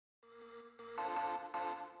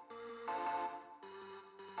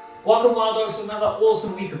Welcome Wild Dogs to another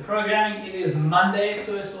awesome week of programming. It is Monday.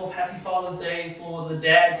 First off, happy Father's Day for the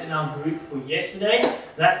dads in our group for yesterday.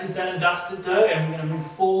 That is done and dusted though, and we're going to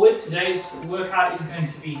move forward. Today's workout is going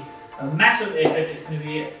to be a massive effort. It's going to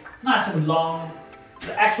be nice and long.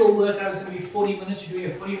 The actual workout is going to be 40 minutes. You're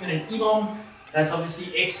doing a 40-minute EBOM. That's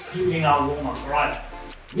obviously excluding our warm-up. Alright,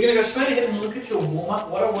 we're going to go straight ahead and look at your warm-up.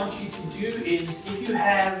 What I want you to do is, if you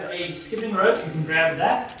have a skipping rope, you can grab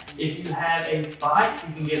that. If you have a bike,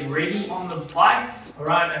 you can get ready on the bike.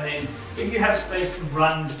 Alright, and then if you have space to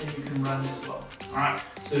run, then you can run as well. Alright,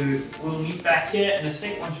 so we'll meet back here in a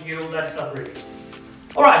sec once you get all that stuff ready.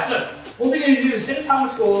 Alright, so what we're going to do is set a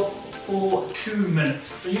timer to go off for 2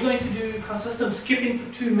 minutes. So you're going to do consistent skipping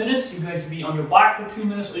for 2 minutes, you're going to be on your bike for 2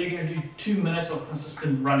 minutes, or you're going to do 2 minutes of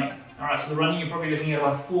consistent running. Alright, so the running you're probably looking at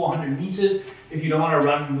about 400 meters if you don't want to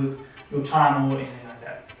run with your time or anything like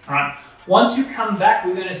that. Alright, once you come back,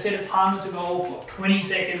 we're going to set a timer to go off for 20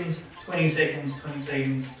 seconds, 20 seconds, 20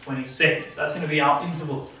 seconds, 20 seconds. That's going to be our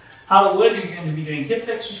intervals. How to work is you're going to be doing hip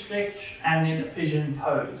flexor stretch and then pigeon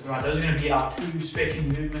pose. Right, those are going to be our 2 stretching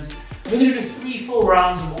movements. We're going to do 3 full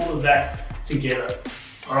rounds of all of that together.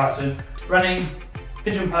 Alright, so running,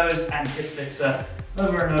 pigeon pose and hip flexor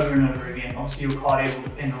over and over and over again. Obviously your cardio will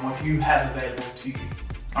depend on what you have available to you.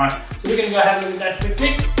 Alright, so we're going to go have a look at that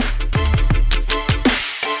quickly.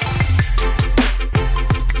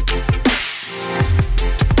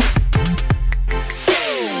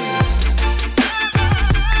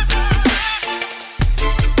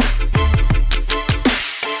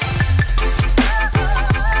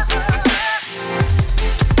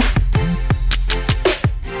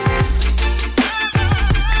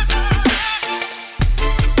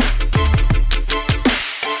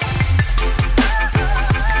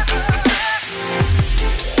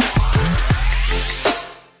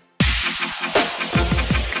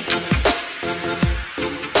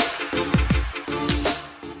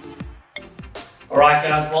 Alright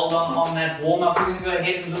guys, well done on that warm-up. We're going to go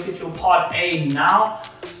ahead and look at your part A now.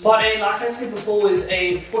 Part A, like I said before, is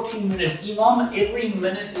a 14-minute EBOM. Every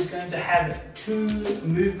minute is going to have 2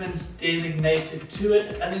 movements designated to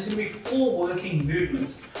it, and there's going to be 4 working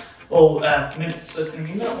movements, or minutes. So it's going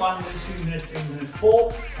to be minute 1, minute 2, minute 3, minute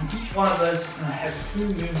 4, and each one of those is going to have 2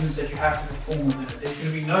 movements that you have to perform within it. There's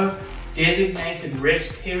going to be no designated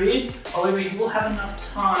rest period. However, you will have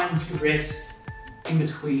enough time to rest in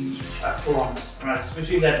between each, I promise. Alright,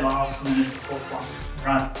 especially that last minute before one.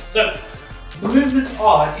 Right. So the movements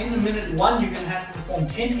are, in the minute 1 you're going to have to perform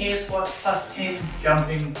 10 air squats plus 10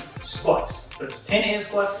 jumping squats. So it's 10 air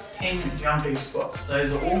squats, 10 jumping squats.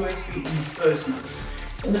 Those are all going to be in the first minute.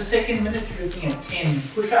 In the second minute you're looking at 10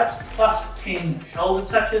 push-ups plus 10 shoulder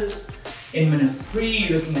touches. In minute 3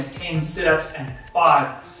 you're looking at 10 sit-ups and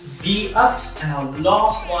 5 V-ups. And our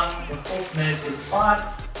last one, the 4th minute, is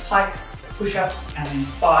 5 pike push-ups and then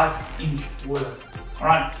 5-inch work.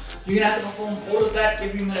 Alright, you're going to have to perform all of that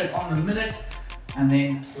every minute on the minute, and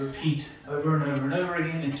then repeat over and over and over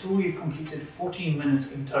again until you've completed 14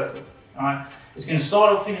 minutes in total. Alright, it's going to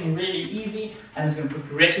start off feeling really easy, and it's going to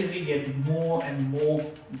progressively get more and more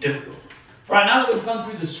difficult. Right, now that we've gone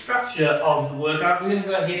through the structure of the workout, we're going to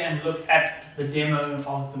go ahead and look at the demo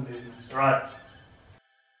of the movements. Alright,